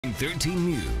13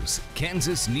 News,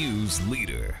 Kansas News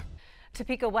leader.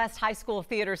 Topeka West High School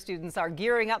theater students are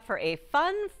gearing up for a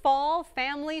fun fall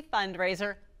family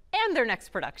fundraiser and their next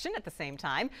production at the same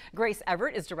time. Grace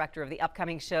Everett is director of the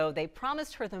upcoming show They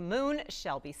Promised Her the Moon.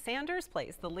 Shelby Sanders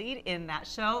plays the lead in that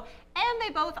show, and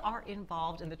they both are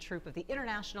involved in the troupe of the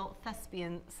International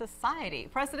Thespian Society.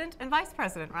 President and vice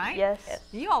president, right? Yes.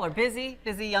 You all are busy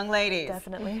young ladies.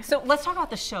 Definitely. So let's talk about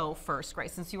the show first,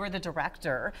 Grace, since you are the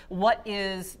director. What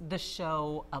is the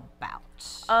show about?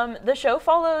 The show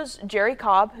follows Jerry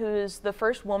Cobb, who is the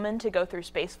first woman to go through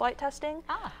spaceflight testing.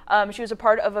 She was a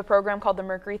part of a program called the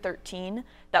Mercury 13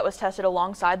 that was tested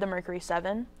alongside the Mercury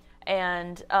 7,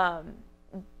 and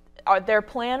their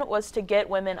plan was to get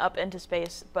women up into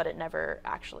space, but it never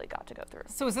actually got to go through.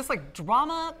 So is this like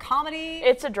drama, comedy?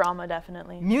 It's a drama,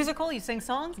 definitely. Musical? You sing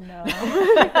songs? No.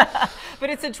 But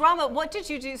it's a drama. What did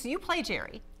you do? So you play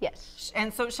Jerry. Yes.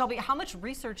 And so, Shelby, how much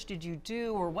research did you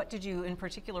do, or what did you in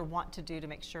particular want to do to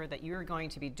make sure that you're going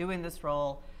to be doing this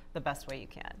role the best way you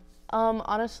can?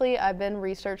 Honestly, I've been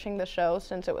researching the show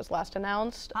since it was last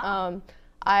announced.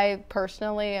 I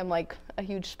personally am like a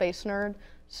huge space nerd,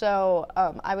 so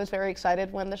I was very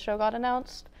excited when the show got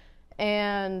announced.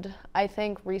 And I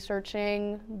think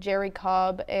researching Jerry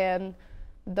Cobb and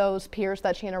those peers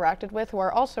that she interacted with, who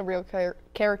are also real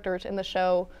characters in the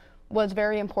show, was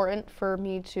very important for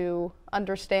me to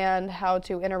understand how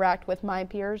to interact with my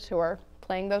peers who are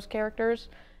playing those characters,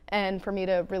 and for me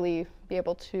to really be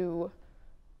able to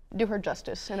do her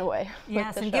justice in a way.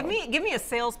 Yes, and give me a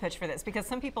sales pitch for this, because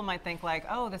some people might think like,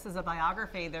 oh, this is a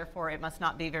biography, therefore it must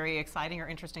not be very exciting or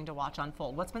interesting to watch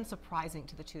unfold. What's been surprising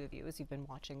to the two of you as you've been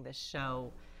watching this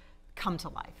show come to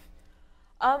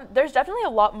life? There's definitely a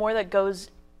lot more that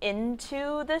goes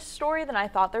into this story than I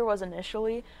thought there was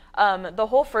initially. The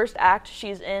whole first act,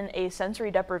 she's in a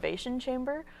sensory deprivation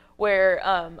chamber where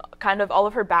kind of all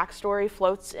of her backstory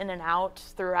floats in and out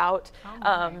throughout.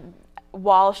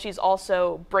 While she's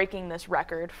also breaking this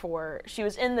record she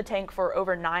was in the tank for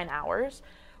over 9 hours,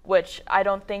 which I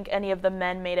don't think any of the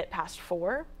men made it past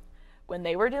 4 when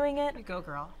they were doing it. Go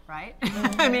girl, right?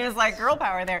 I mean, it's like girl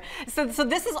power there. So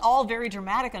this is all very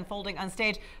dramatic unfolding on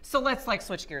stage. So let's like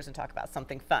switch gears and talk about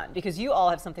something fun, because you all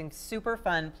have something super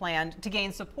fun planned to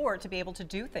gain support to be able to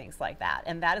do things like that.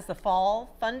 And that is the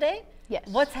Fall Fun Day? Yes.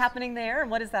 What's happening there,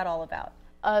 and what is that all about?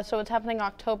 So it's happening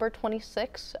October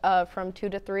 26th from 2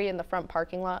 to 3 in the front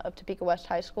parking lot of Topeka West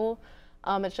High School.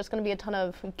 It's just going to be a ton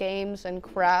of games and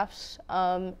crafts,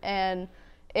 and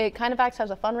it kind of acts as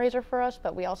a fundraiser for us,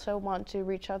 but we also want to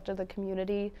reach out to the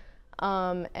community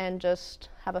and just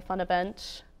have a fun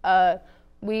event.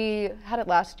 We had it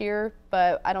last year,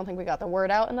 but I don't think we got the word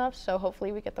out enough, so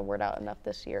hopefully we get the word out enough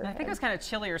this year. I think it was kind of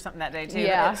chilly or something that day too.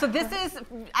 Yeah. So this is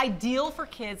ideal for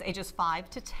kids ages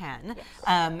 5 to 10.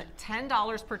 Yes.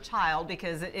 $10 per child,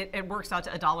 because it works out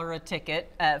to $1 a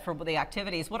ticket for the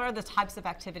activities. What are the types of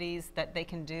activities that they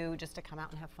can do just to come out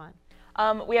and have fun?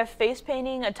 We have face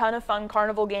painting, a ton of fun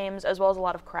carnival games, as well as a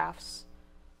lot of crafts.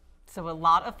 So a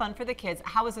lot of fun for the kids.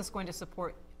 How is this going to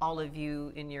support all of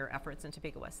you in your efforts in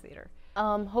Topeka West Theater?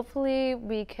 Hopefully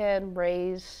we can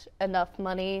raise enough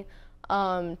money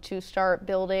to start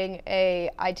building a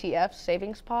ITF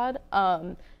savings pod.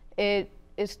 It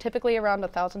is typically around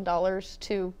 $1,000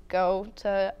 to go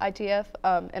to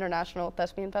ITF, International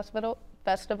Thespian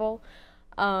Festival.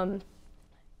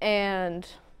 And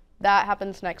that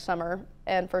happens next summer.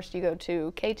 And first you go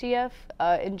to KTF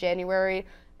in January.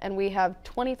 And we have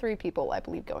 23 people, I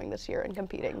believe, going this year and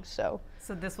competing. So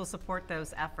this will support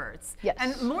those efforts. Yes.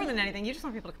 And more than anything, you just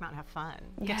want people to come out and have fun.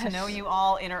 Yes. Get to know you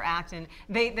all, interact, and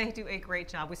they do a great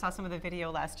job. We saw some of the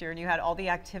video last year, and you had all the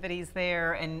activities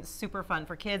there, and super fun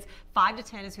for kids. 5 to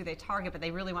 10 is who they target, but they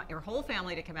really want your whole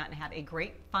family to come out and have a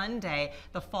great fun day.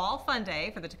 The Fall Fun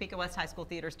Day for the Topeka West High School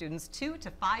theater students, 2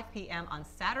 to 5 p.m. on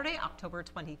Saturday, October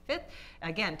 25th.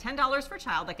 Again, $10 for a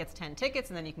child. That gets 10 tickets,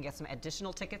 and then you can get some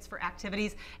additional tickets for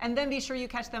activities. And then be sure you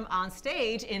catch them on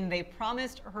stage in They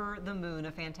Promised Her the Moon,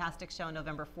 a fantastic show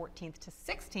November 14th to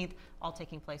 16th, all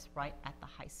taking place right at the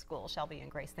high school. Shelby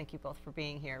and Grace, thank you both for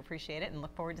being here. Appreciate it, and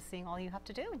look forward to seeing all you have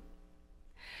to do.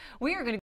 We are going to